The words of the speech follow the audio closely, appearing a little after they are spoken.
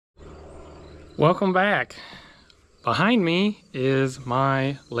Welcome back. Behind me is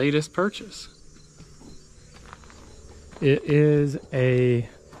my latest purchase. It is a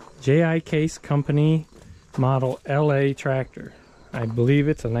J.I. Case Company model LA tractor. I believe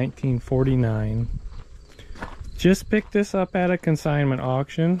it's a 1949. Just picked this up at a consignment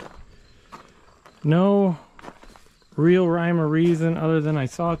auction. No real rhyme or reason other than I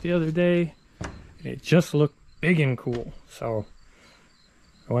saw it the other day. It just looked big and cool. So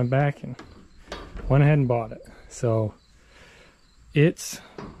I went back and went ahead and bought it. So it's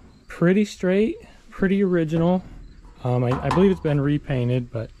pretty straight, pretty original. I believe it's been repainted,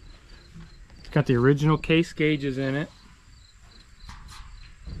 but it's got the original case gauges in it.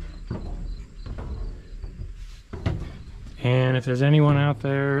 And if there's anyone out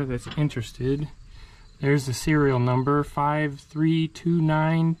there that's interested, there's the serial number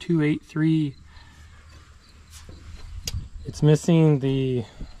 5329283. It's missing the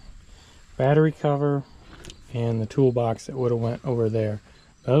battery cover and the toolbox that would have went over there.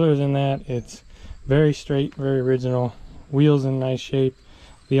 But other than that, it's very straight, very original. Wheels in nice shape.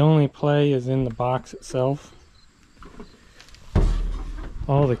 The only play is in the box itself.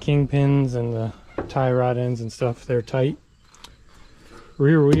 All the kingpins and the tie rod ends and stuff, they're tight.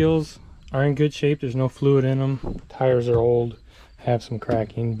 Rear wheels are in good shape. There's no fluid in them. Tires are old, have some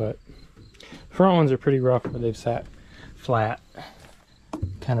cracking, but front ones are pretty rough where they've sat flat,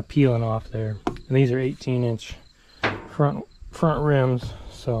 kind of peeling off there. And these are 18-inch front rims.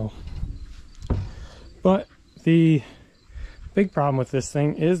 So, but the big problem with this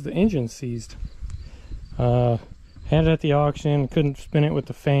thing is the engine seized. Had it at the auction, couldn't spin it with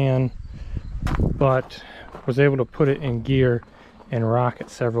the fan, but was able to put it in gear and rock it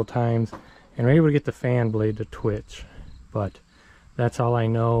several times, and were able to get the fan blade to twitch. But that's all I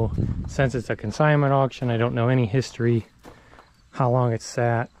know. Since it's a consignment auction, I don't know any history, how long it's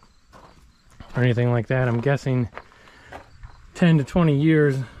sat or anything like that. I'm guessing 10 to 20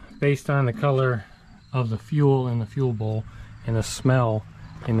 years based on the color of the fuel in the fuel bowl and the smell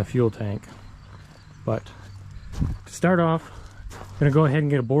in the fuel tank. But to start off, I'm gonna go ahead and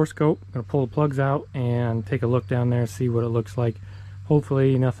get a bore scope. I'm gonna pull the plugs out and take a look down there, see what it looks like.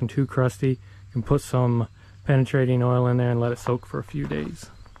 Hopefully nothing too crusty. Can put some penetrating oil in there and let it soak for a few days.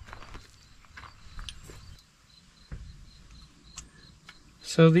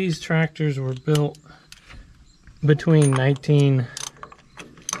 So these tractors were built between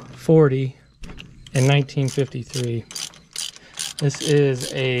 1940 and 1953. This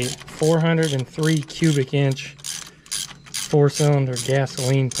is a 403 cubic inch 4-cylinder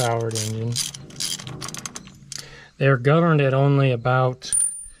gasoline powered engine. They're governed at only about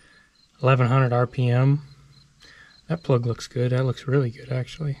 1100 RPM. That plug looks good. That looks really good,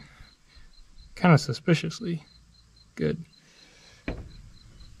 actually. Kind of suspiciously good.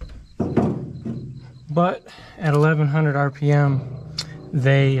 But at 1100 RPM,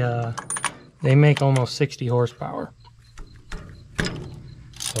 they make almost 60 horsepower.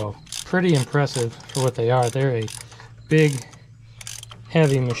 So pretty impressive for what they are. They're a big,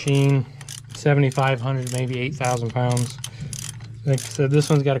 heavy machine. 7,500, maybe 8,000 pounds. Like I said, this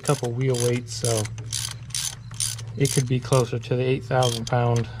one's got a couple wheel weights, so it could be closer to the 8,000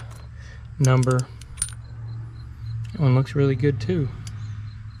 pound number. That one looks really good too.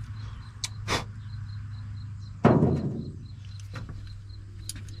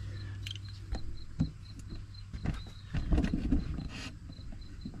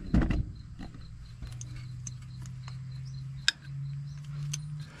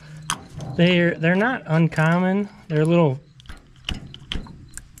 They're not uncommon. They're a little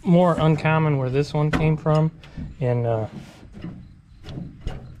more uncommon where this one came from, in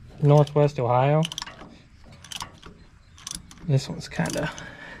Northwest Ohio. This one's kind of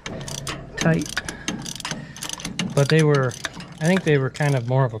tight, but I think they were kind of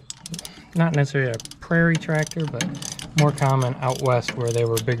more of a, not necessarily a prairie tractor, but more common out west where they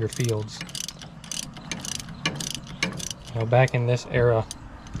were bigger fields. You know, back in this era,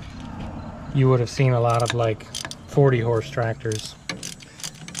 you would have seen a lot of like 40 horse tractors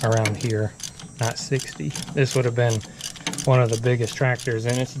around here, not 60. This would have been one of the biggest tractors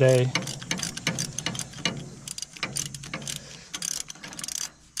in its day.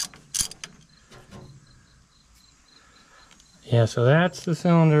 Yeah, so that's the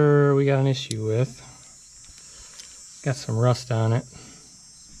cylinder we got an issue with. Got some rust on it.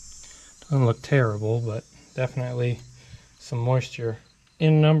 Doesn't look terrible, but definitely some moisture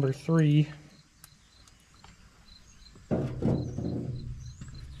in number 3.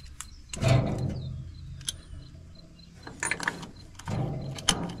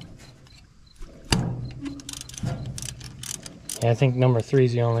 Yeah, I think number 3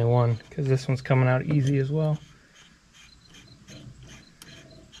 is the only one, because this one's coming out easy as well.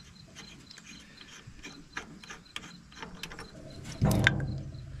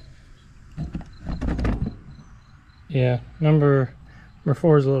 Yeah, number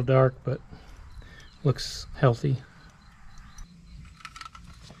 4 is a little dark, but looks healthy.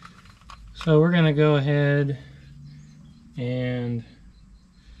 So we're gonna go ahead, and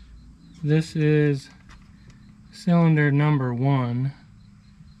this is cylinder number 1.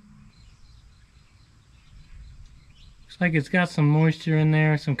 Looks like it's got some moisture in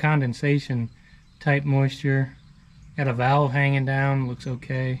there, some condensation type moisture. Got a valve hanging down, looks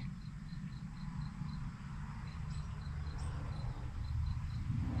okay.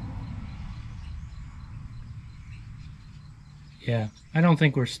 Yeah, I don't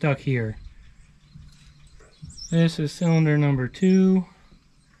think we're stuck here. This is cylinder number 2.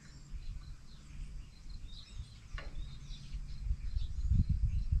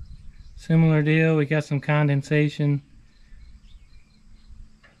 Similar deal, we got some condensation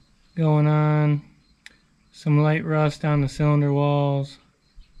going on. Some light rust on the cylinder walls.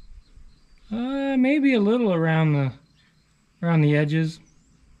 Maybe a little around the edges.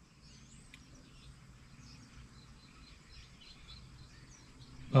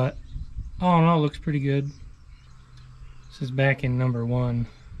 But all in all, looks pretty good. This is back in number 1.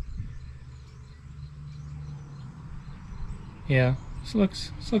 Yeah, this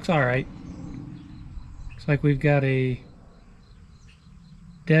looks all right. Looks like we've got a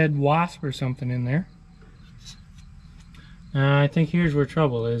dead wasp or something in there. I think here's where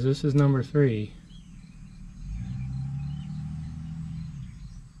trouble is. This is number 3.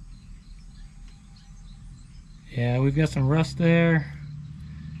 Yeah, we've got some rust there.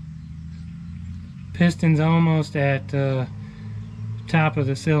 Piston's almost at top of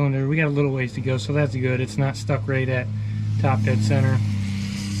the cylinder. We got a little ways to go, so that's good. It's not stuck right at top dead center.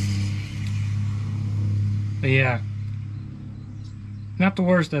 But yeah, not the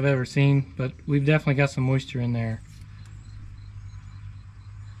worst I've ever seen, but we've definitely got some moisture in there.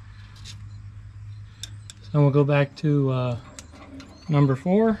 So we'll go back to number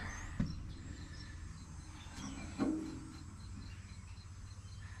 4.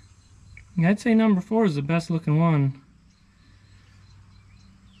 I'd say number 4 is the best looking one.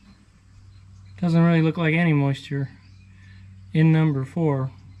 Doesn't really look like any moisture in number 4.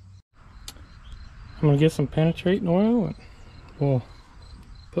 I'm going to get some penetrating oil and we'll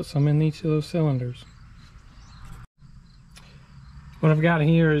put some in each of those cylinders. What I've got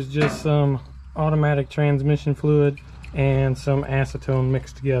here is just some automatic transmission fluid and some acetone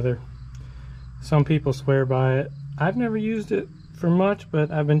mixed together. Some people swear by it. I've never used it for much,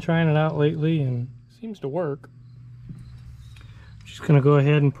 but I've been trying it out lately and it seems to work. I'm just going to go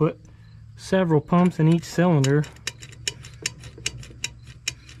ahead and put several pumps in each cylinder.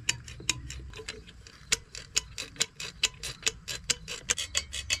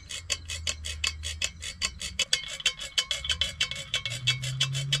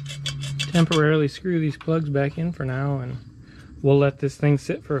 Temporarily screw these plugs back in for now, and we'll let this thing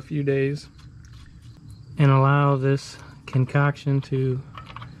sit for a few days and allow this concoction to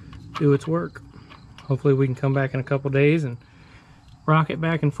do its work. Hopefully we can come back in a couple days and rock it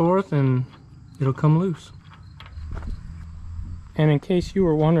back and forth and it'll come loose. And in case you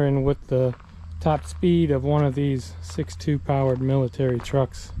were wondering what the top speed of one of these 6.2 powered military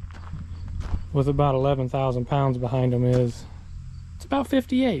trucks with about 11,000 pounds behind them is, it's about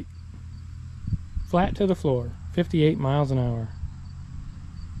 58. Flat to the floor, 58 miles an hour.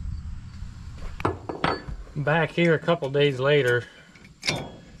 Back here a couple days later,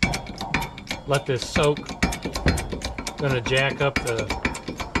 let this soak. Gonna jack up the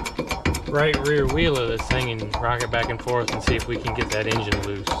right rear wheel of this thing and rock it back and forth and see if we can get that engine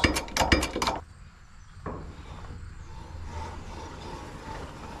loose.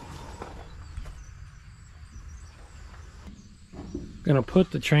 Gonna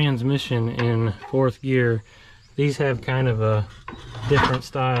put the transmission in 4th gear. These have kind of a different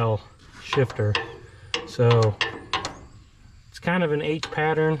style shifter, so it's kind of an H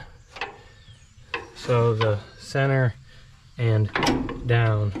pattern, so the center and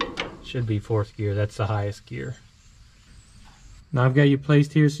down should be 4th gear. That's the highest gear. Now I've got you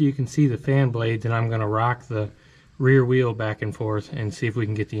placed here so you can see the fan blades, and I'm going to rock the rear wheel back and forth and see if we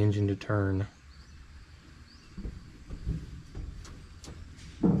can get the engine to turn.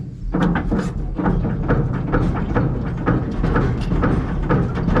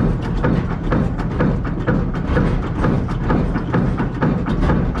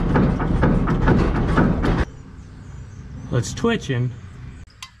 It's twitching.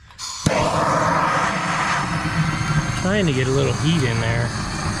 Try trying to get a little heat in there.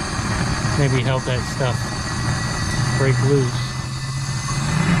 Maybe help that stuff break loose.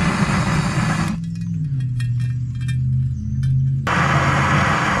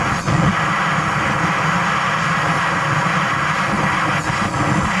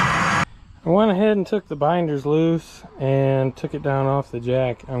 I went ahead and took the binders loose and took it down off the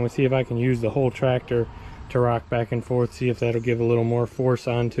jack. I'm going to see if I can use the whole tractor to rock back and forth, see if that'll give a little more force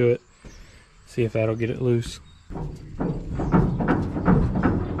onto it, see if that'll get it loose.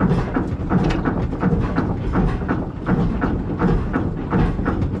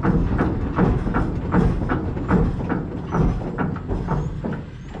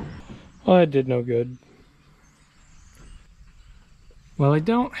 Well, that did no good. Well, I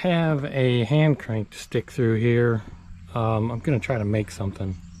don't have a hand crank to stick through here. I'm going to try to make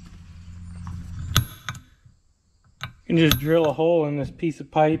something. You can just drill a hole in this piece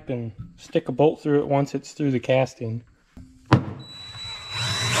of pipe and stick a bolt through it once it's through the casting.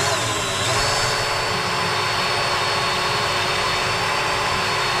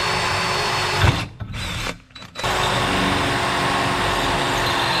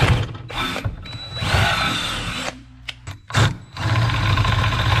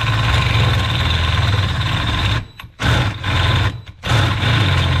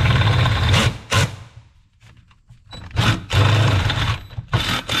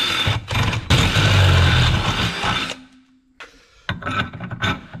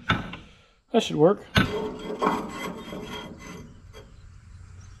 That should work.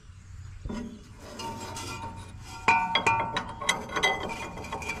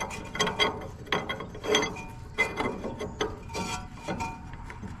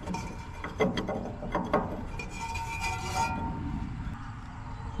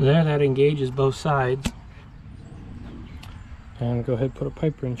 There, that engages both sides. And go ahead and put a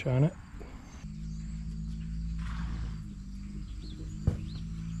pipe wrench on it.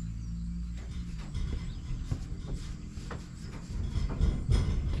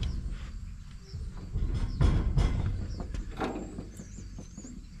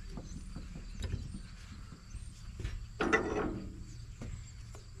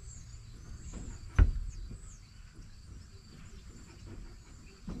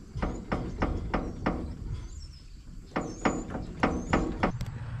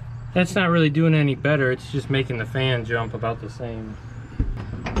 That's not really doing any better, it's just making the fan jump about the same.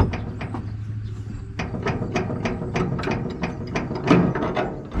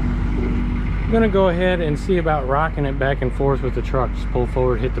 I'm gonna go ahead and see about rocking it back and forth with the truck. Just pull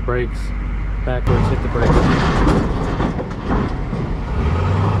forward, hit the brakes, backwards, hit the brakes.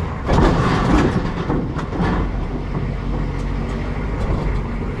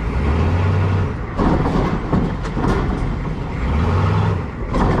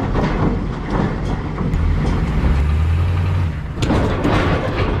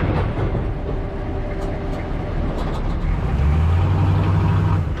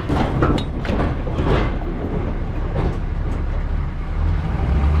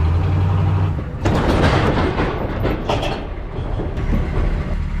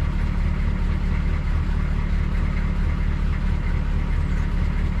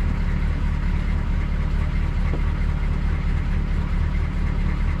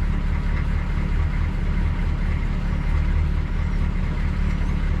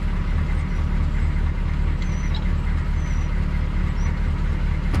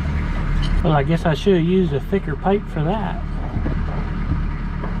 Well, I guess I should have used a thicker pipe for that.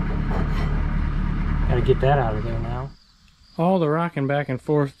 Gotta get that out of there now. All the rocking back and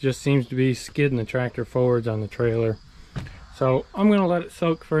forth just seems to be skidding the tractor forwards on the trailer. So I'm gonna let it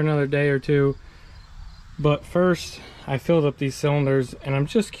soak for another day or two. But first, I filled up these cylinders and I'm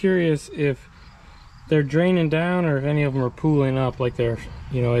just curious if they're draining down or if any of them are pooling up. Like they're,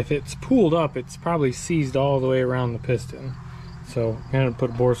 you know, if it's pooled up, it's probably seized all the way around the piston. So I'm gonna put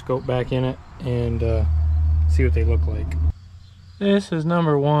a bore scope back in it and see what they look like. This is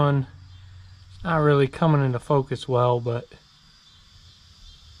number one. It's not really coming into focus well, but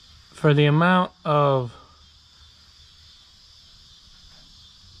for the amount of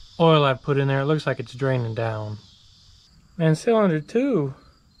oil I've put in there, it looks like it's draining down. And cylinder two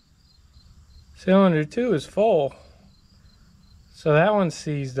is full. So that one's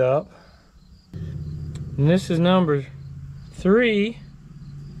seized up. And this is number three.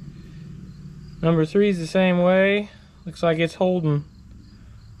 Number three is the same way. Looks like it's holding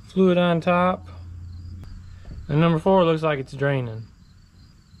fluid on top. And number four looks like it's draining.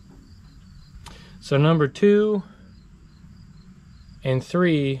 So number 2 and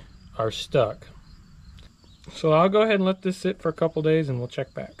 3 are stuck. So I'll go ahead and let this sit for a couple days and we'll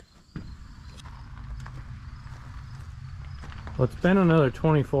check back. Well, it's been another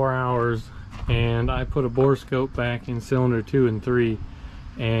 24 hours and I put a bore scope back in cylinder 2 and 3,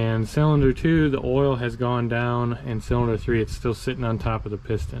 and cylinder 2 the oil has gone down, and cylinder 3 it's still sitting on top of the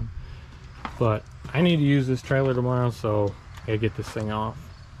piston. But I need to use this trailer tomorrow, so I gotta get this thing off.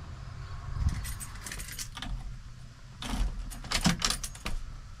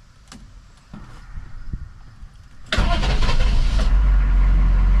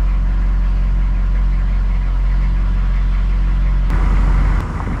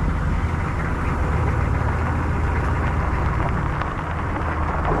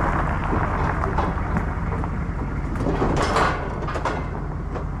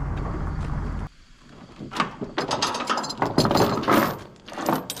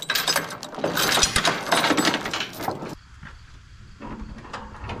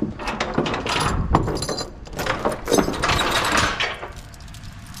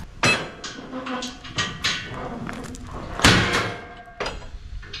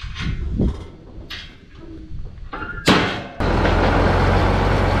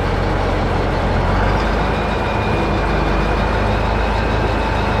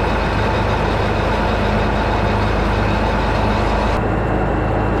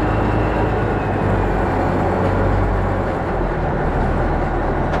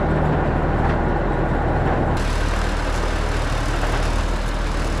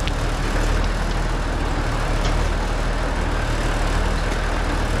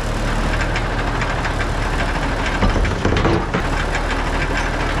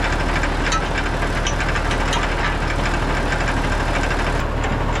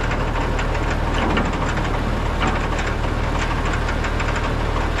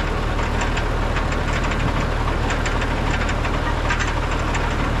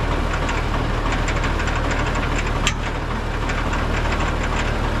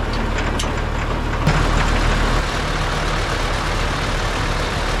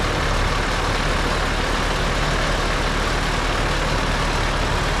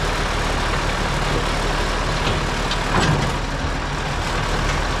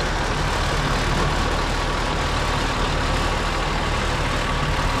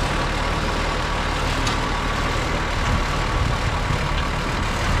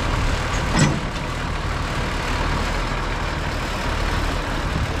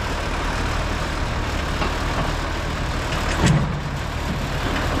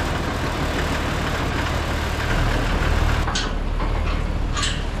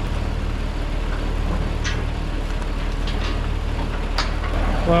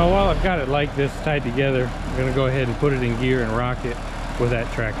 Well, while I've got it like this tied together, I'm going to go ahead and put it in gear and rock it with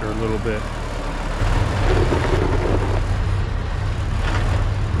that tractor a little bit.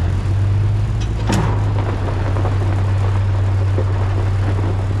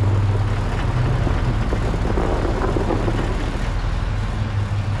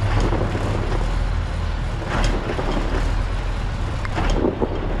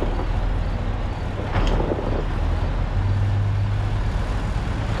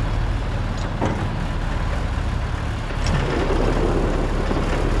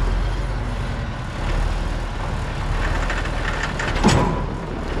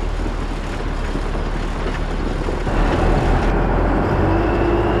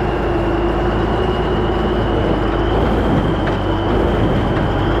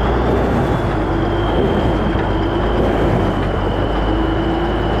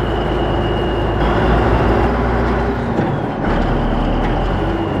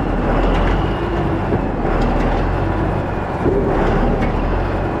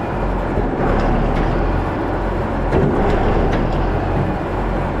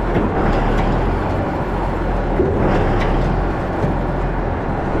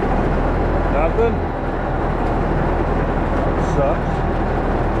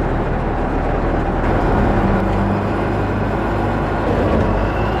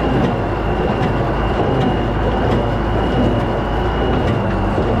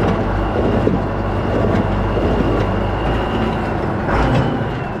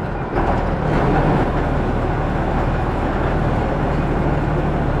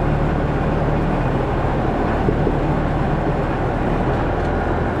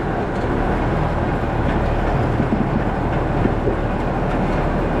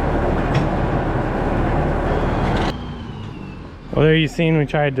 Well, there you seen we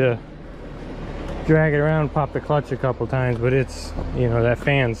tried to drag it around, pop the clutch a couple times, but it's, you know, that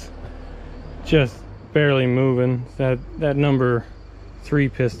fan's just barely moving. That number 3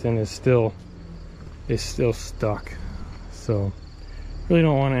 piston is still stuck. So really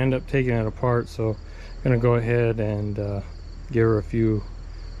don't want to end up taking it apart, so I'm gonna go ahead and give her a few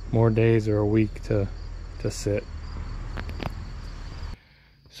more days or a week to sit.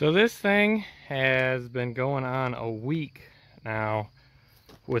 So this thing has been going on a week now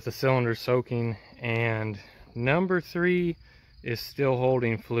with the cylinder soaking, and number 3 is still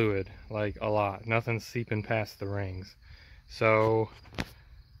holding fluid, like a lot. Nothing's seeping past the rings. So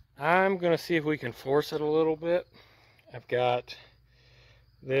I'm gonna see if we can force it a little bit. I've got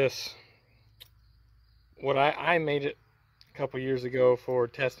this, what I made it a couple years ago for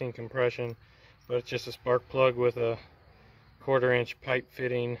testing compression, but it's just a spark plug with a 1/4 inch pipe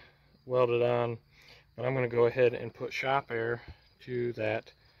fitting welded on. But I'm going to go ahead and put shop air to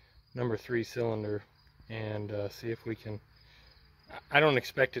that number 3 cylinder and see if we can. I don't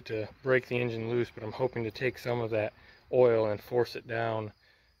expect it to break the engine loose, but I'm hoping to take some of that oil and force it down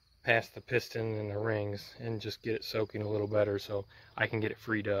past the piston and the rings and just get it soaking a little better so I can get it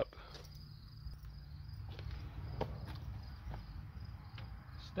freed up.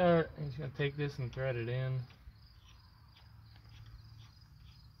 Start, I'm just going to take this and thread it in.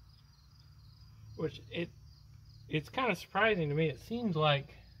 Which it's kind of surprising to me. It seems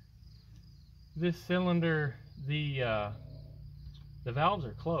like this cylinder, the valves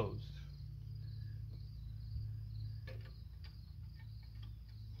are closed.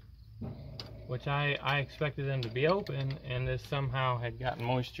 Which I expected them to be open, and this somehow had gotten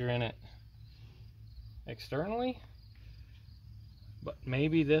moisture in it externally. But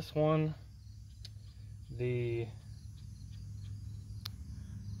maybe this one, the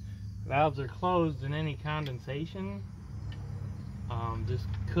valves are closed and any condensation just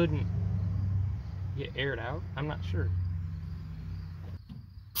couldn't get aired out. I'm not sure.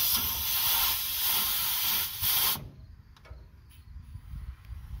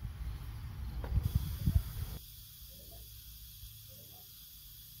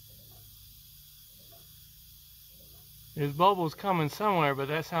 There's bubbles coming somewhere, but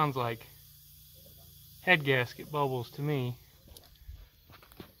that sounds like head gasket bubbles to me.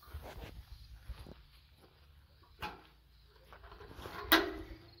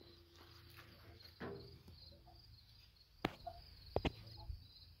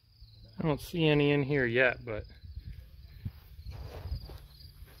 I don't see any in here yet, but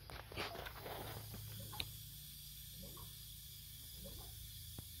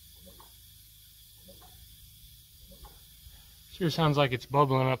sure sounds like it's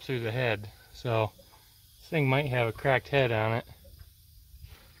bubbling up through the head. So this thing might have a cracked head on it.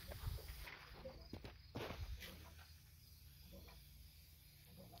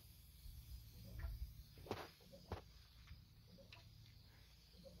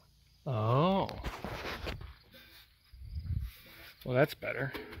 Oh, well, that's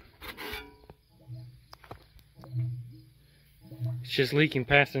better. It's just leaking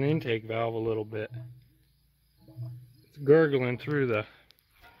past an intake valve a little bit. It's gurgling through the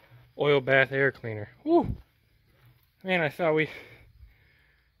oil bath air cleaner. Whew. Man, I thought we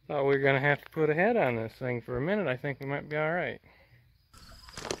were gonna have to put a head on this thing for a minute. I think we might be all right.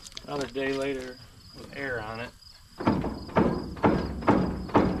 Another day later with air on it.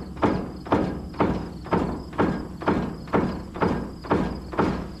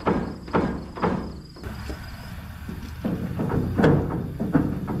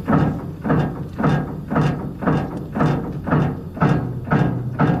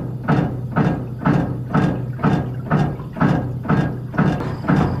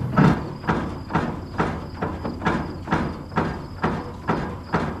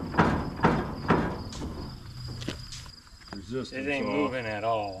 It ain't moving at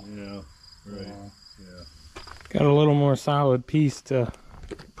all. Yeah, right. Yeah. Got a little more solid piece to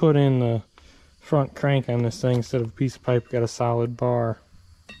put in the front crank on this thing. Instead of a piece of pipe, got a solid bar.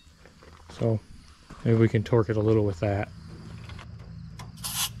 So maybe we can torque it a little with that.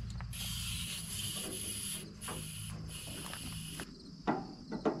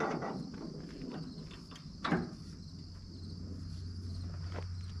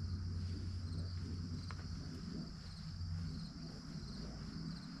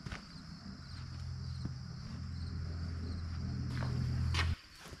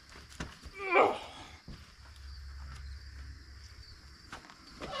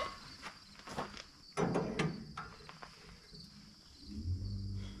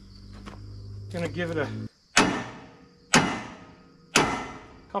 Gonna give it a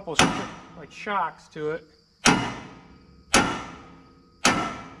couple like shocks to it.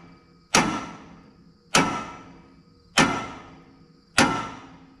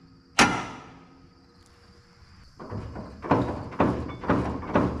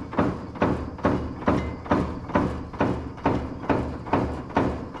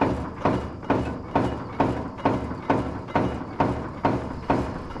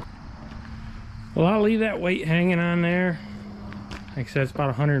 Well, I'll leave that weight hanging on there Like I said, it's about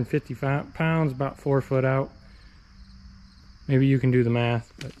 150 pounds, about 4 foot out. Maybe you can do the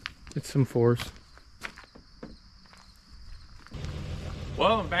math, but it's some force.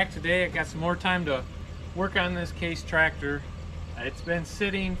 Well, I'm back today. I got some more time to work on this Case tractor. It's been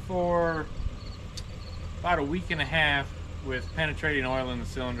sitting for about a week and a half with penetrating oil in the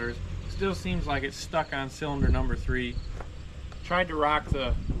cylinders. Still seems like it's stuck on cylinder number 3. Tried to rock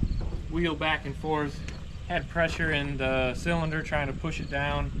the wheel back and forth, had pressure in the cylinder trying to push it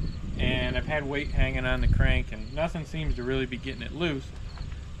down, and I've had weight hanging on the crank and nothing seems to really be getting it loose.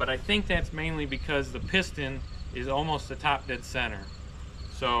 But I think that's mainly because the piston is almost the top dead center.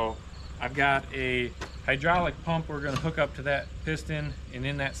 So I've got a hydraulic pump we're going to hook up to that piston and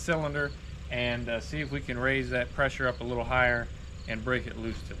in that cylinder and see if we can raise that pressure up a little higher and break it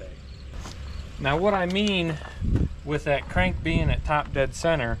loose today. Now what I mean with that crank being at top dead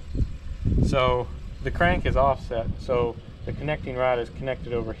center, so the crank is offset, so the connecting rod is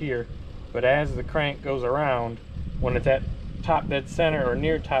connected over here, but as the crank goes around, when it's at top dead center or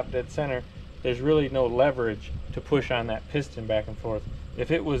near top dead center, there's really no leverage to push on that piston back and forth. If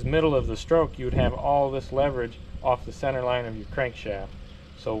it was middle of the stroke, you would have all this leverage off the center line of your crankshaft.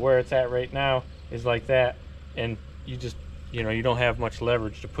 So where it's at right now is like that, and you just, you don't have much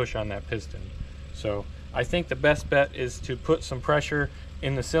leverage to push on that piston. So I think the best bet is to put some pressure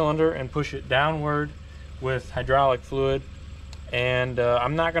in the cylinder and push it downward with hydraulic fluid. And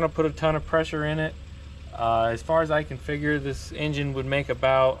I'm not going to put a ton of pressure in it. As far as I can figure, this engine would make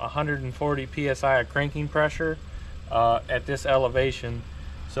about 140 psi of cranking pressure at this elevation.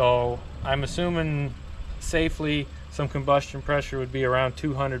 So I'm assuming safely some combustion pressure would be around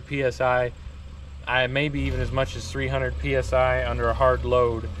 200 psi, maybe even as much as 300 psi under a hard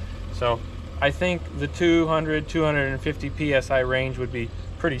load. So I think the 200-250 psi range would be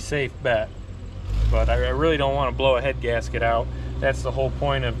pretty safe bet. But I really don't want to blow a head gasket out. That's the whole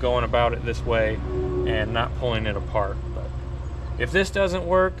point of going about it this way and not pulling it apart. But if this doesn't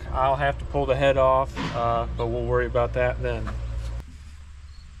work, I'll have to pull the head off, but we'll worry about that then.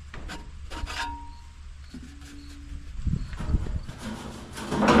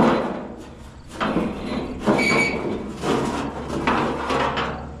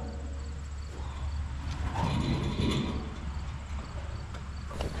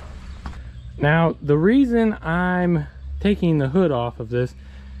 Now, the reason I'm taking the hood off of this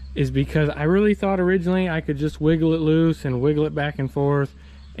is because I really thought originally I could just wiggle it loose and wiggle it back and forth,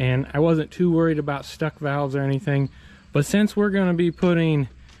 and I wasn't too worried about stuck valves or anything. But since we're going to be putting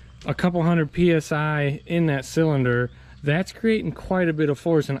a couple hundred psi in that cylinder, that's creating quite a bit of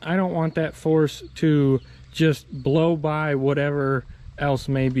force, and I don't want that force to just blow by whatever else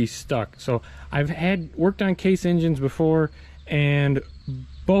may be stuck. So I've worked on Case engines before, and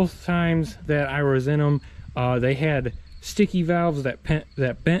both times that I was in them, they had sticky valves that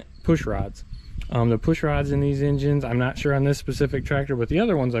bent push rods. The push rods in these engines, I'm not sure on this specific tractor, but the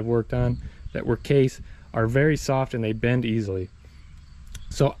other ones I've worked on that were Case are very soft and they bend easily.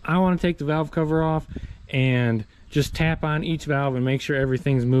 So I want to take the valve cover off and just tap on each valve and make sure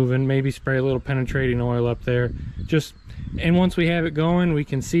everything's moving. Maybe spray a little penetrating oil up there. And once we have it going, we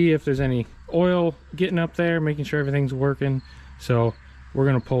can see if there's any oil getting up there, making sure everything's working. So we're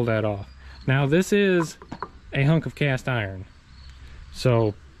going to pull that off. Now this is a hunk of cast iron,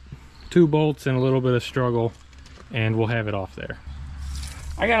 so 2 bolts and a little bit of struggle and we'll have it off there.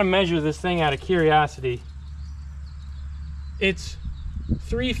 I gotta measure this thing out of curiosity. It's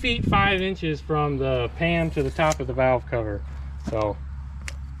 3 feet 5 inches from the pan to the top of the valve cover, so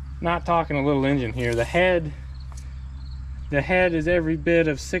not talking a little engine here. The head is every bit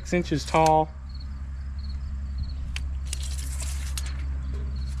of 6 inches tall.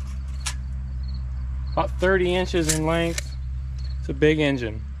 About 30 inches in length. It's a big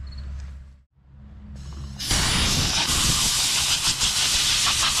engine.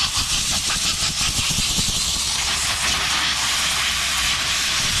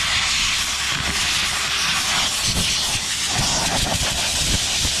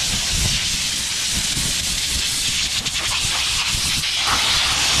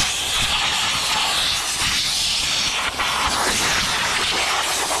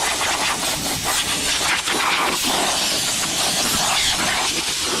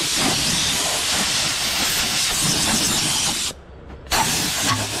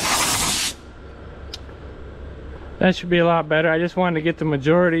 That should be a lot better. I just wanted to get the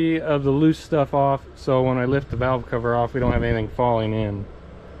majority of the loose stuff off, so when I lift the valve cover off, we don't have anything falling in.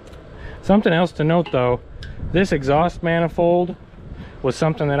 Something else to note though, this exhaust manifold was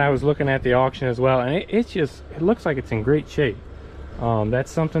something that I was looking at the auction as well, and it looks like it's in great shape. That's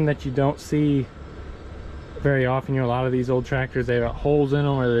something that you don't see very often. You know, a lot of these old tractors, they got holes in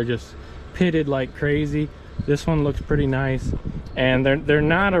them or they're just pitted like crazy. This one looks pretty nice, and they're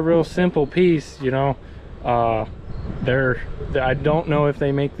not a real simple piece, you know. I don't know if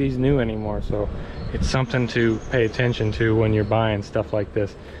they make these new anymore, so it's something to pay attention to when you're buying stuff like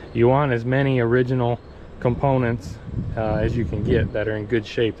this. You want as many original components as you can get that are in good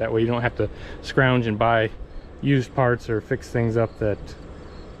shape. That way you don't have to scrounge and buy used parts or fix things up that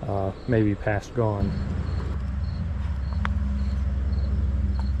may be past gone.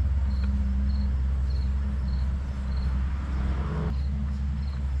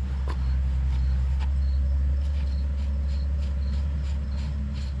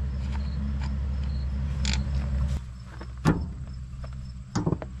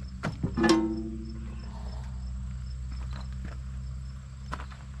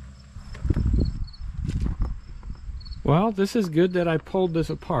 Well, this is good that I pulled this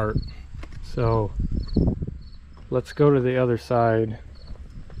apart. So let's go to the other side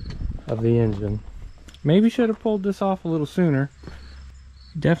of the engine. Maybe should have pulled this off a little sooner.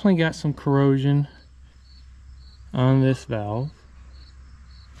 Definitely got some corrosion on this valve.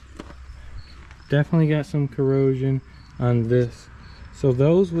 Definitely got some corrosion on this. So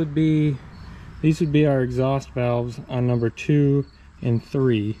these would be our exhaust valves on number 2 and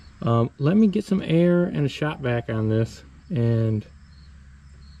 3. Let me get some air and a shot vac on this, and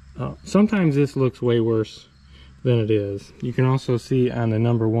sometimes this looks way worse than it is. You can also see on the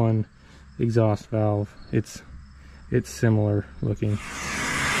number 1 exhaust valve, it's similar looking.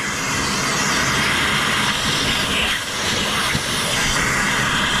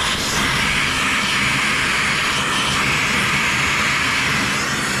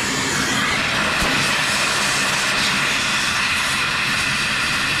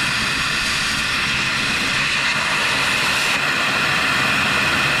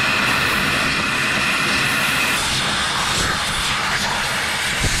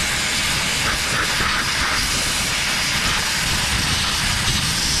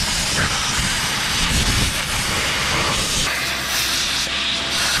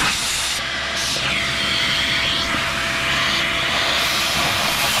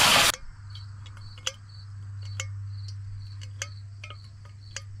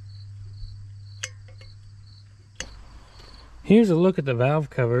 Here's a look at the valve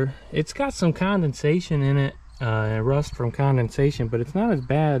cover. It's got some condensation in it, rust from condensation, but it's not as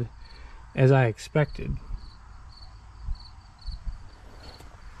bad as I expected.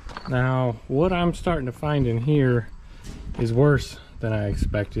 Now, what I'm starting to find in here is worse than I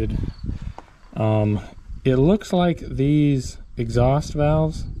expected. It looks like these exhaust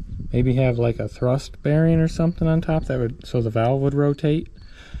valves maybe have like a thrust bearing or something on top that would, so the valve would rotate.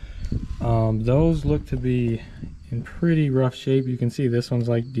 Those look to be in pretty rough shape. You can see this one's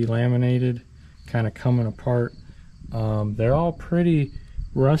like delaminated, kind of coming apart. They're all pretty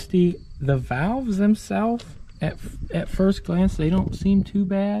rusty. The valves themselves, at first glance, they don't seem too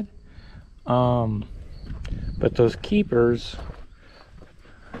bad. But those keepers,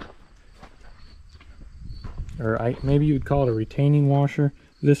 or maybe you would call it a retaining washer,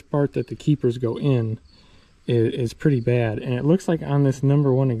 this part that the keepers go in is pretty bad. And it looks like on this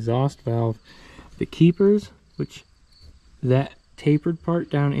number 1 exhaust valve, the keepers, which that tapered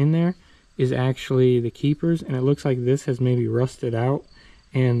part down in there is actually the keepers, and it looks like this has maybe rusted out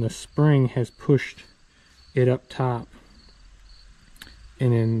and the spring has pushed it up top,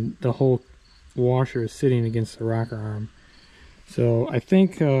 and then the whole washer is sitting against the rocker arm. So I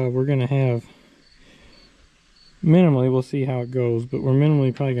think we're gonna have minimally, we'll see how it goes, but we're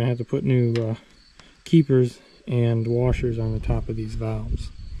minimally probably gonna have to put new keepers and washers on the top of these valves.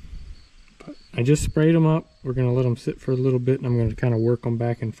 But I just sprayed them up. We're going to let them sit for a little bit, and I'm going to kind of work them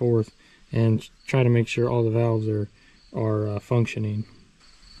back and forth and try to make sure all the valves are functioning.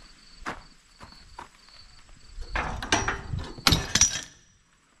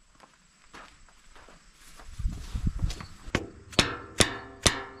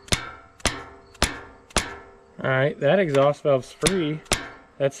 Alright, that exhaust valve's free.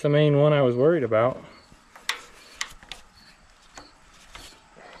 That's the main one I was worried about.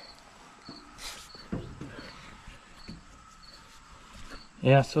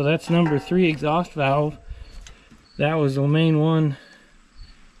 Yeah, so that's number 3 exhaust valve. That was the main one.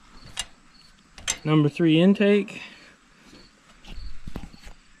 Number 3 intake.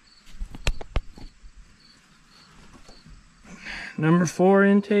 Number 4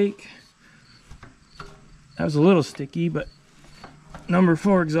 intake. That was a little sticky, but number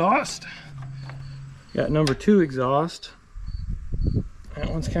 4 exhaust. Got number 2 exhaust.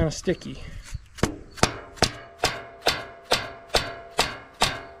 That one's kind of sticky.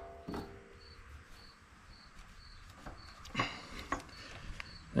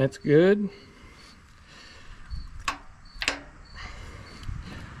 That's good.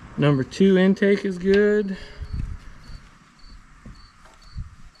 Number 2 intake is good.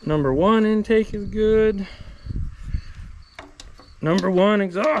 Number 1 intake is good. Number 1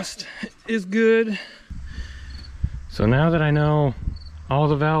 exhaust is good. So now that I know all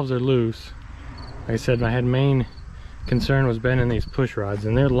the valves are loose, like I said, my main concern was bending these push rods,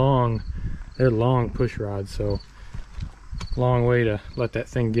 and they're long push rods, so long way to let that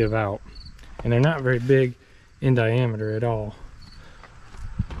thing give out. And they're not very big in diameter at all.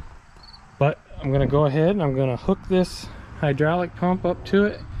 But I'm gonna go ahead and I'm gonna hook this hydraulic pump up to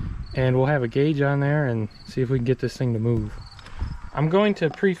it, and we'll have a gauge on there and see if we can get this thing to move. I'm going to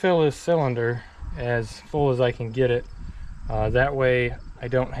pre-fill this cylinder as full as I can get it. That way I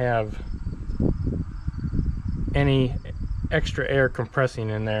don't have any extra air compressing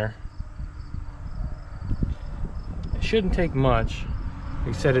in there. It shouldn't take much.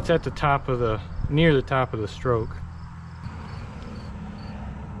 Like I said, it's at the top of the, near the top of the stroke.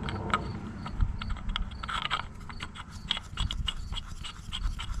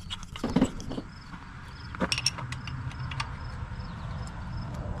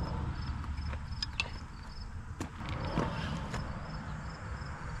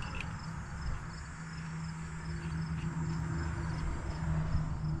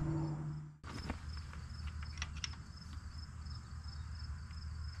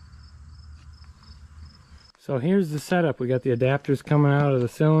 So here's the setup. We got the adapters coming out of the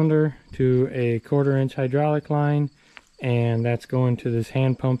cylinder to a 1/4 inch hydraulic line, and that's going to this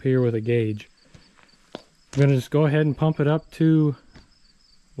hand pump here with a gauge. I'm going to just go ahead and pump it up to,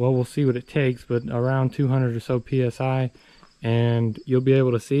 well, we'll see what it takes, but around 200 or so psi, and you'll be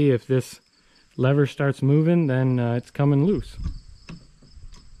able to see if this lever starts moving, then it's coming loose.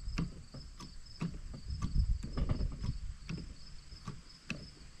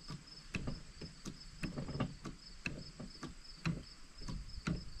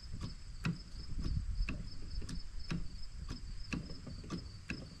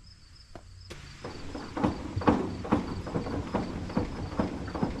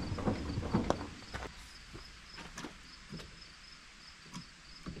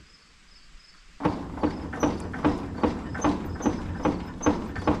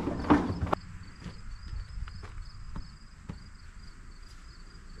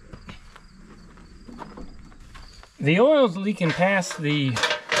 The oil's leaking past the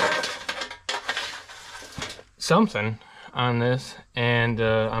something on this, and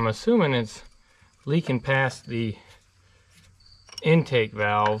I'm assuming it's leaking past the intake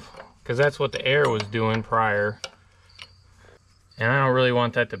valve, because that's what the air was doing prior, and I don't really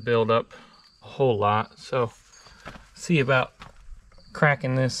want that to build up a whole lot. So see about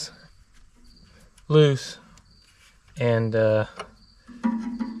cracking this loose and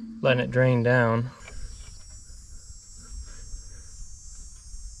letting it drain down.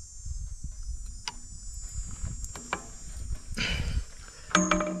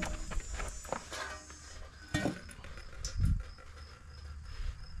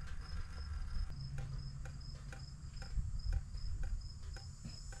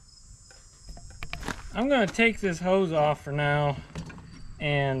 I'm going to take this hose off for now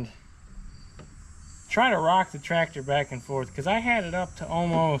and try to rock the tractor back and forth, because I had it up to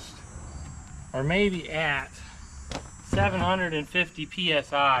almost, or maybe at 750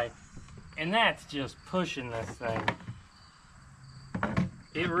 psi, and that's just pushing this thing.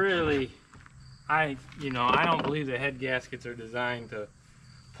 It really, I don't believe the head gaskets are designed to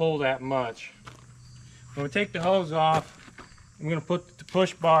pull that much. When we take the hose off, I'm going to put the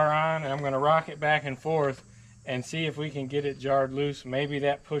push bar on, and I'm going to rock it back and forth and see if we can get it jarred loose. Maybe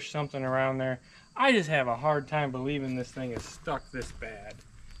that pushed something around there. I just have a hard time believing this thing is stuck this bad.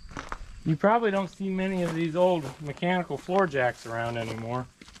 You probably don't see many of these old mechanical floor jacks around anymore.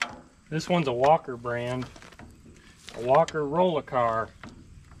 This one's a Walker brand, a Walker Roll-A-Car.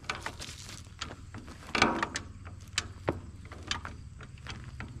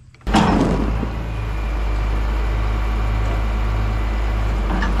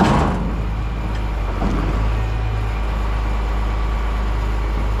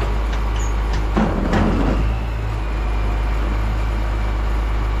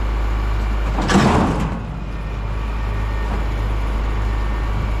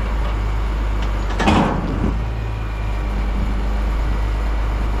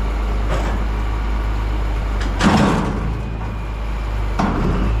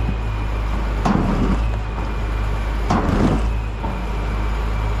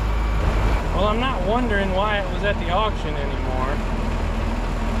 I'm not wondering why it was at the auction anymore.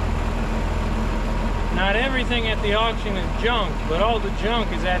 Not everything at the auction is junk, but all the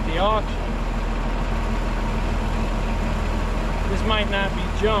junk is at the auction. This might not be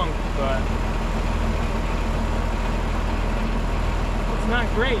junk, but it's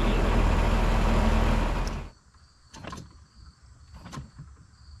not great either.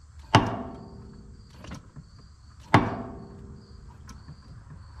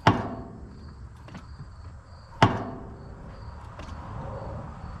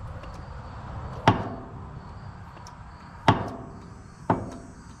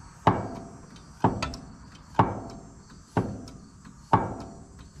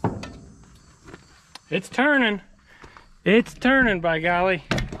 It's turning. It's turning, by golly.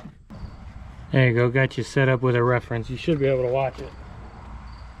 There you go, got you set up with a reference. You should be able to watch it.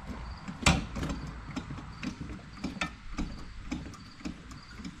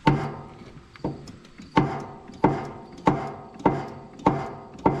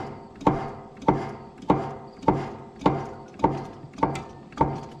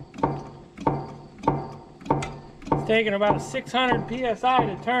 It's taking about 600 psi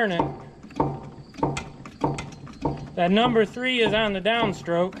to turn it. That number 3 is on the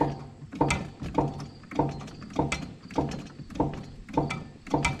downstroke.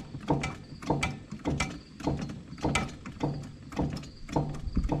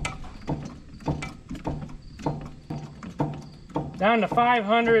 Down to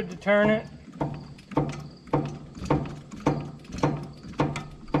 500 to turn it.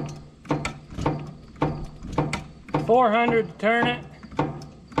 $400 to turn it.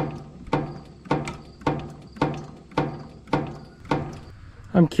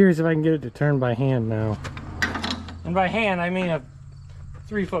 I'm curious if I can get it to turn by hand now. And by hand, I mean a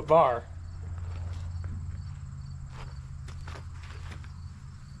 3-foot bar.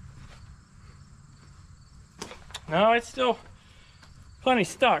 No, it's still plenty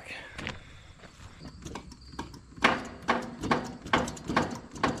stuck.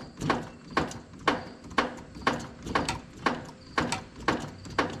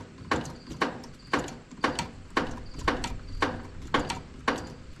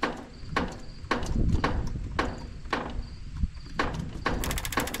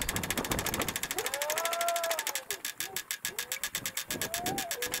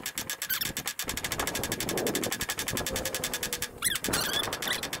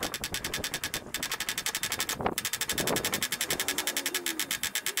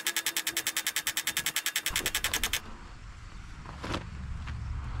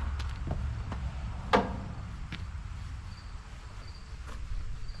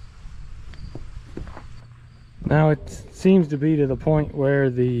 Now it seems to be to the point where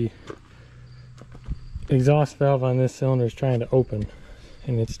the exhaust valve on this cylinder is trying to open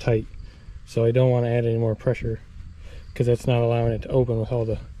and it's tight. So I don't want to add any more pressure because that's not allowing it to open with all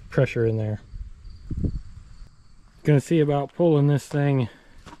the pressure in there. Gonna see about pulling this thing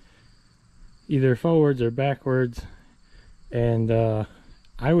either forwards or backwards, and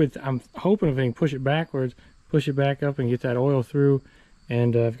I'm hoping if I can push it backwards, push it back up and get that oil through.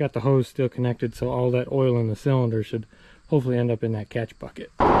 And I've got the hose still connected, so all that oil in the cylinder should hopefully end up in that catch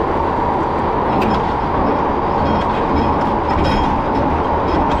bucket.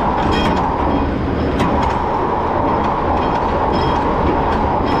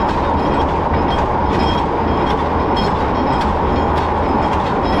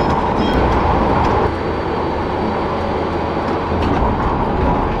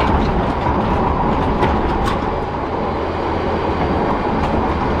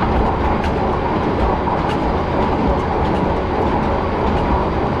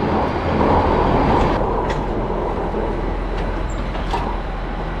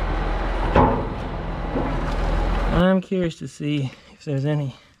 I'm curious to see if there's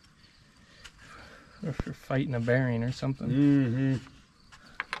any, or if you're fighting a bearing or something. Mm-hmm.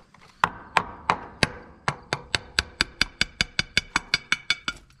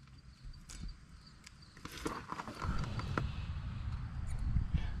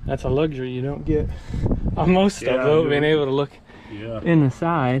 That's a luxury you don't get on most stuff, though, being able to look in the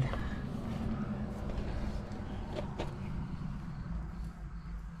side.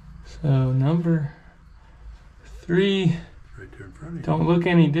 So number 3 Right there in front of you. don't look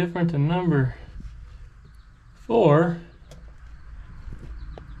any different than number 4.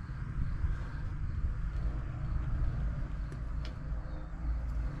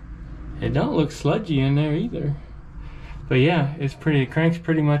 It don't look sludgy in there either. But yeah, it cranks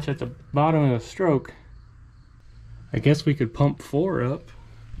pretty much at the bottom of the stroke. I guess we could pump 4 up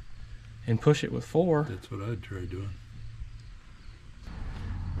and push it with 4. That's what I'd try doing.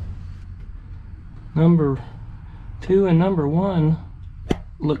 Number 2 and number 1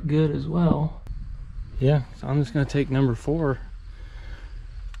 look good as well. Yeah, so I'm just gonna take number 4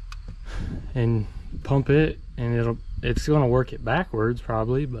 and pump it, and it's gonna work it backwards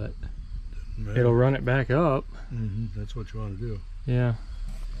probably, but it'll run it back up. That's what you want to do. Yeah.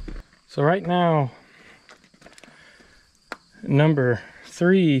 So right now, number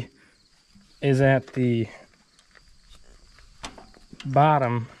 3 is at the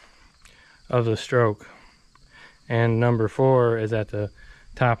bottom of the stroke, and number 4 is at the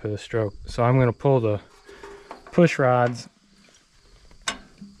top of the stroke. So I'm going to pull the push rods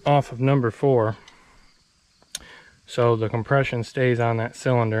off of number 4 so the compression stays on that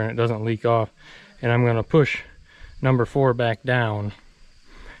cylinder and it doesn't leak off, and I'm going to push number 4 back down,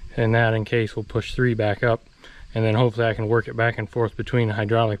 and that in case will push 3 back up, and then hopefully I can work it back and forth between the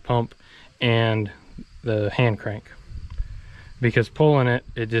hydraulic pump and the hand crank, because pulling it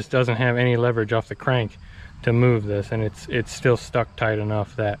just doesn't have any leverage off the crank to move this, and it's still stuck tight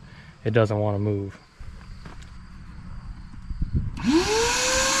enough that it doesn't want to move.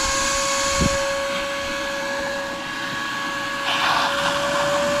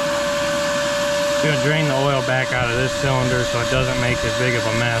 I'm gonna drain the oil back out of this cylinder so it doesn't make as big of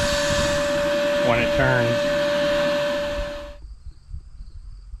a mess when it turns.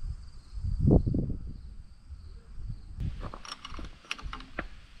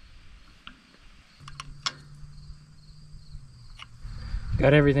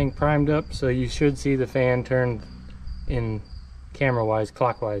 Got everything primed up, so you should see the fan turn in camera-wise,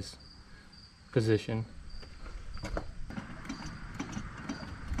 clockwise position.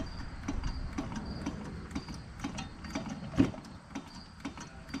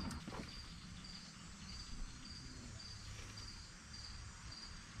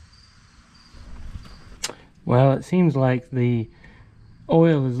 Well, it seems like the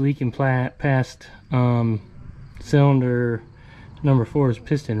oil is leaking past cylinder number 4's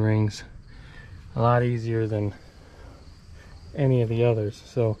piston rings a lot easier than any of the others,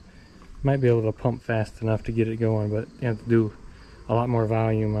 so might be able to pump fast enough to get it going, but you have to do a lot more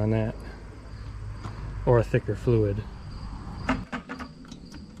volume on that, or a thicker fluid.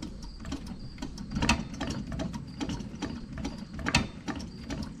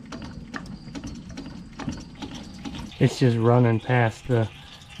 It's just running past the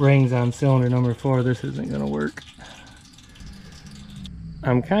rings on cylinder number 4. This isn't gonna work.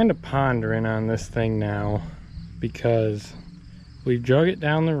 I'm kind of pondering on this thing now, because we've drug it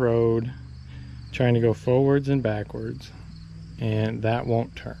down the road trying to go forwards and backwards, and that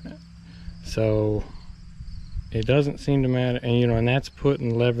won't turn it. So it doesn't seem to matter, and and that's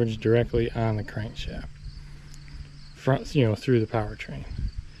putting leverage directly on the crankshaft front, through the powertrain.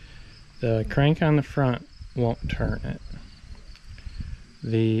 The crank on the front won't turn it.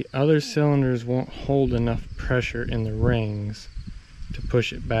 The other cylinders won't hold enough pressure in the rings to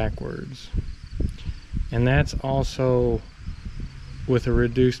push it backwards, and that's also with a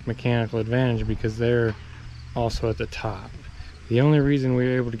reduced mechanical advantage because they're also at the top. The only reason we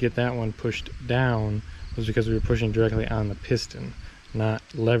were able to get that one pushed down was because we were pushing directly on the piston, not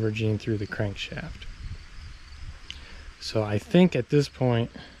leveraging through the crankshaft. So I think at this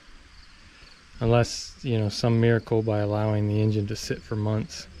point, unless some miracle by allowing the engine to sit for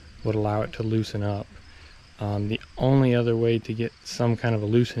months would allow it to loosen up, the only other way to get some kind of a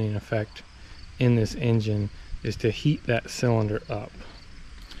loosening effect in this engine is to heat that cylinder up.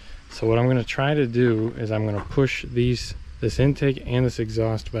 So what I'm going to try to do is I'm going to push this intake and this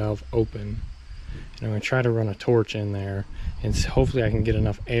exhaust valve open, and I'm going to try to run a torch in there, and hopefully I can get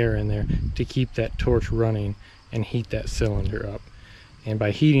enough air in there to keep that torch running and heat that cylinder up. And by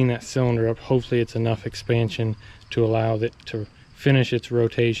heating that cylinder up, hopefully it's enough expansion to allow it to finish its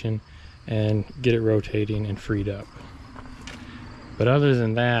rotation and get it rotating and freed up. But other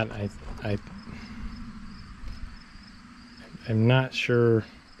than that, I'm not sure.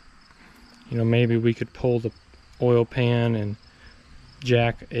 Maybe we could pull the oil pan and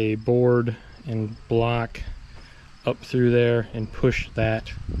jack a board and block up through there and push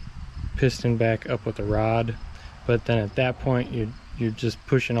that piston back up with a rod, but then at that point you're just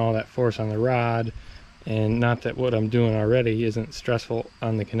pushing all that force on the rod, and not that what I'm doing already isn't stressful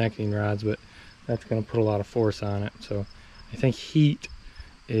on the connecting rods, but that's going to put a lot of force on it. So I think heat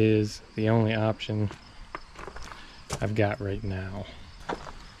is the only option I've got right now.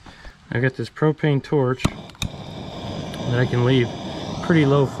 I've got this propane torch that I can leave pretty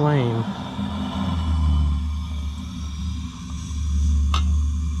low flame.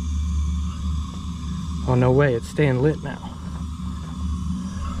 Oh, no way, it's staying lit now.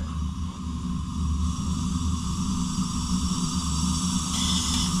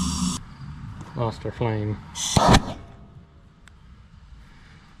 Lost our flame.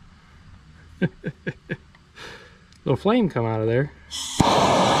 little flame come out of there.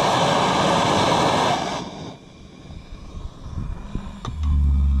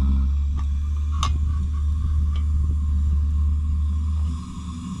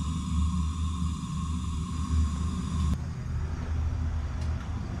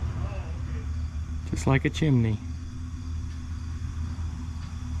 Just like a chimney.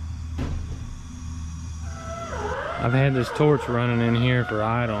 I've had this torch running in here for,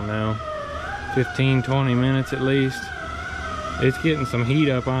 I don't know, 15-20 minutes at least. It's getting some heat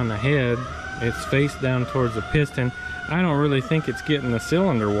up on the head. It's face down towards the piston. I don't really think it's getting the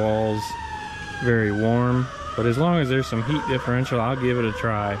cylinder walls very warm, but as long as there's some heat differential, I'll give it a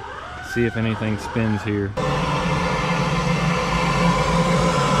try. See if anything spins here.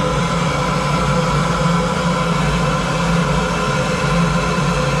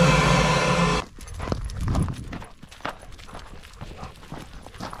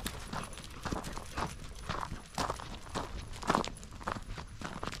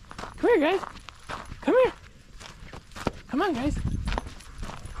 Come here, guys. Come here. Come on, guys.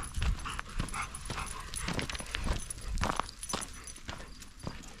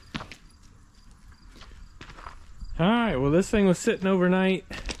 Alright, well this thing was sitting overnight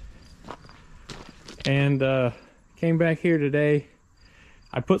and came back here today.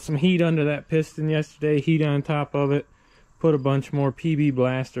 I put some heat under that piston yesterday, heat on top of it, put a bunch more PB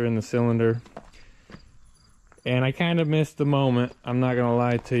blaster in the cylinder. And I kind of missed the moment, I'm not gonna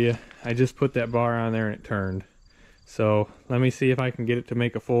lie to you. I just put that bar on there and it turned. So let me see if I can get it to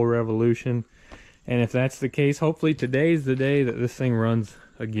make a full revolution. And if that's the case, hopefully today's the day that this thing runs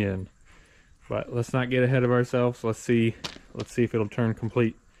again. But let's not get ahead of ourselves. Let's see if it'll turn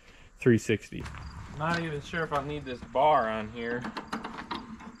complete 360. Not even sure if I'll need this bar on here.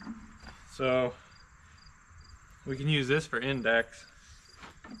 So we can use this for index,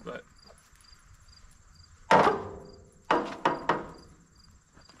 but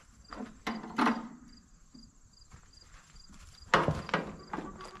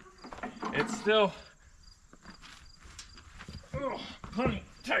it's still plenty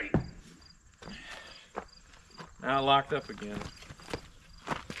tight. Now locked up again.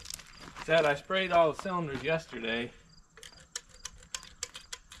 Said I sprayed all the cylinders yesterday.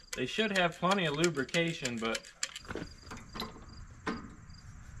 They should have plenty of lubrication, but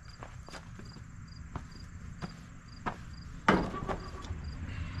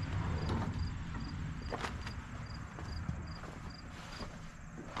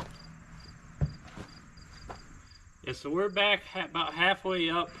yeah, so we're back about halfway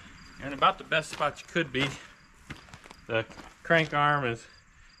up and about the best spot you could be. The crank arm is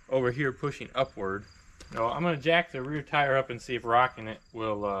over here pushing upward. So I'm going to jack the rear tire up and see if rocking it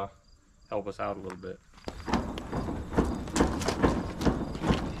will help us out a little bit.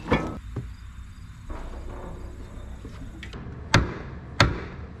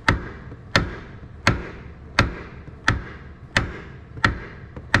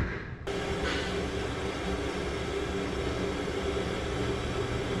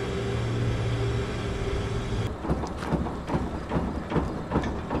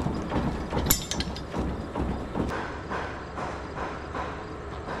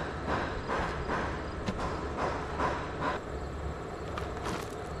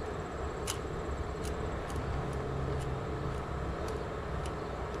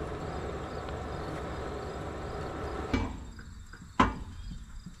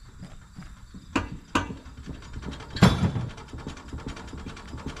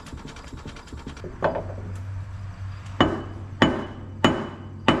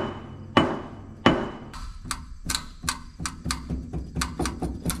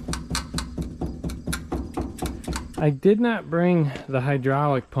 I did not bring the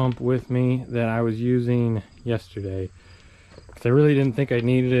hydraulic pump with me that I was using yesterday, because I really didn't think I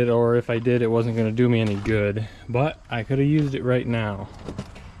needed it, or if I did, it wasn't going to do me any good, but I could have used it right now.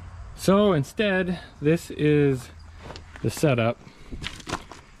 So instead, this is the setup.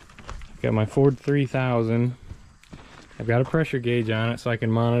 I've got my Ford 3000. I've got a pressure gauge on it so I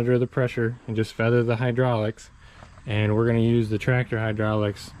can monitor the pressure and just feather the hydraulics, and we're going to use the tractor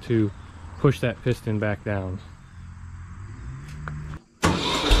hydraulics to push that piston back down.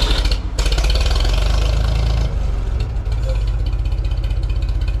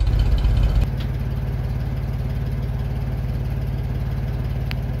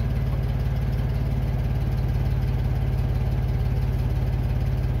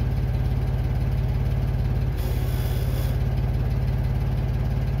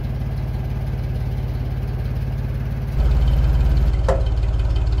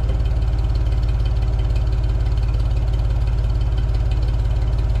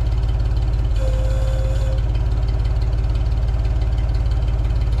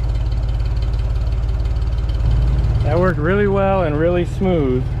 worked really well and really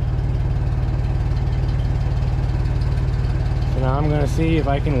smooth. So now I'm going to see if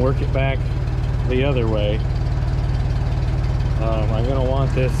I can work it back the other way. I'm going to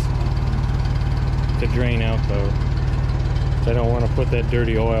want this to drain out though. I don't want to put that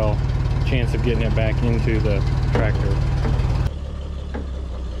dirty oil, chance of getting it back into the tractor.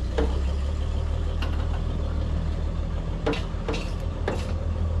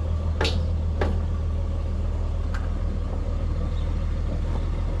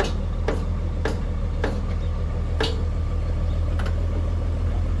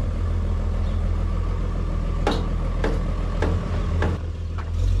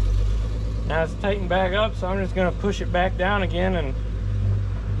 Now it's tightened back up, so I'm just going to push it back down again and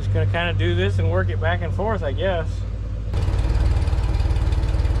just going to kind of do this and work it back and forth, I guess.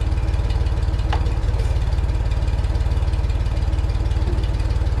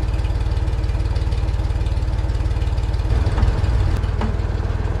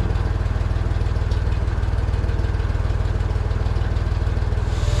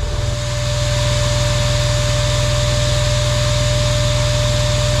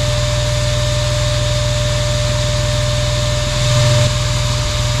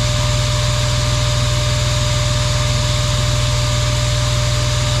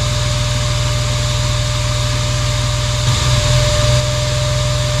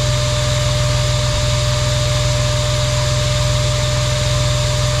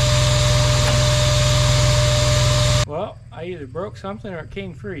 Well, I either broke something or it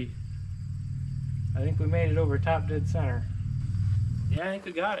came free. I think we made it over top dead center. Yeah, I think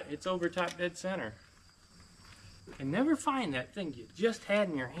we got it. It's over top dead center. You can never find that thing you just had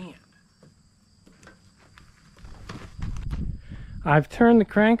in your hand. I've turned the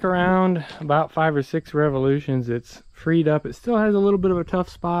crank around about 5 or 6 revolutions. It's freed up. It still has a little bit of a tough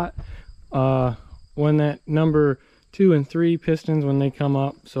spot when that number 2 and 3 pistons, when they come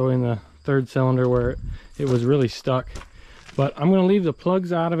up, so in the 3rd cylinder where it was really stuck. But I'm going to leave the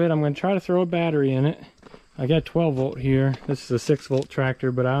plugs out of it. I'm going to try to throw a battery in it. I got 12 volt here. This is a 6 volt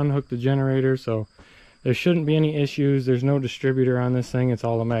tractor, but I unhooked the generator, so there shouldn't be any issues. There's no distributor on this thing. It's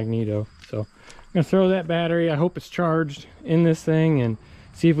all a magneto. So I'm going to throw that battery. I hope it's charged in this thing, and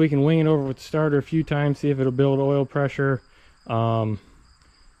see if we can wing it over with the starter a few times, see if it'll build oil pressure.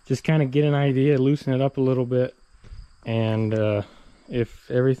 Just kind of get an idea, loosen it up a little bit, and if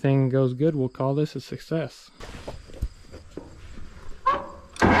everything goes good, we'll call this a success.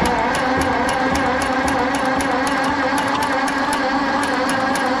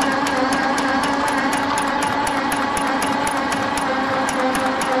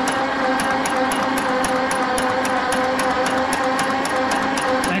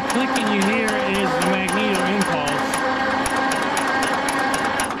 That clicking you hear is the magneto impulse.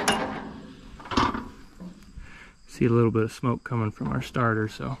 See a little bit of smoke coming from our starter,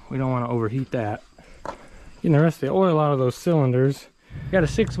 so we don't want to overheat that. Getting the rest of the oil out of those cylinders. Got a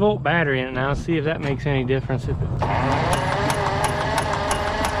 6 volt battery in it now. See if that makes any difference.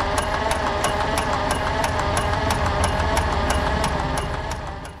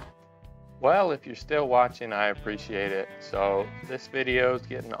 Well, if you're still watching, I appreciate it. So this video is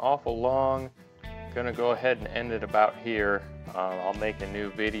getting awful long. I'm gonna go ahead and end it about here. I'll make a new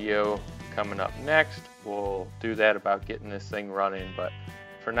video coming up next. We'll do that about getting this thing running, but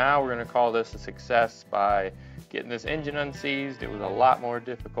for now we're going to call this a success by getting this engine unseized. It was a lot more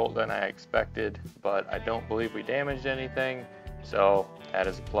difficult than I expected, but I don't believe we damaged anything, so that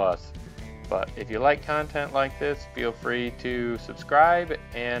is a plus. But if you like content like this, feel free to subscribe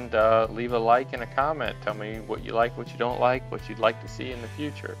and leave a like and a comment. Tell me what you like, what you don't like, what you'd like to see in the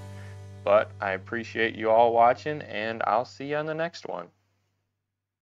future. But I appreciate you all watching, and I'll see you on the next one.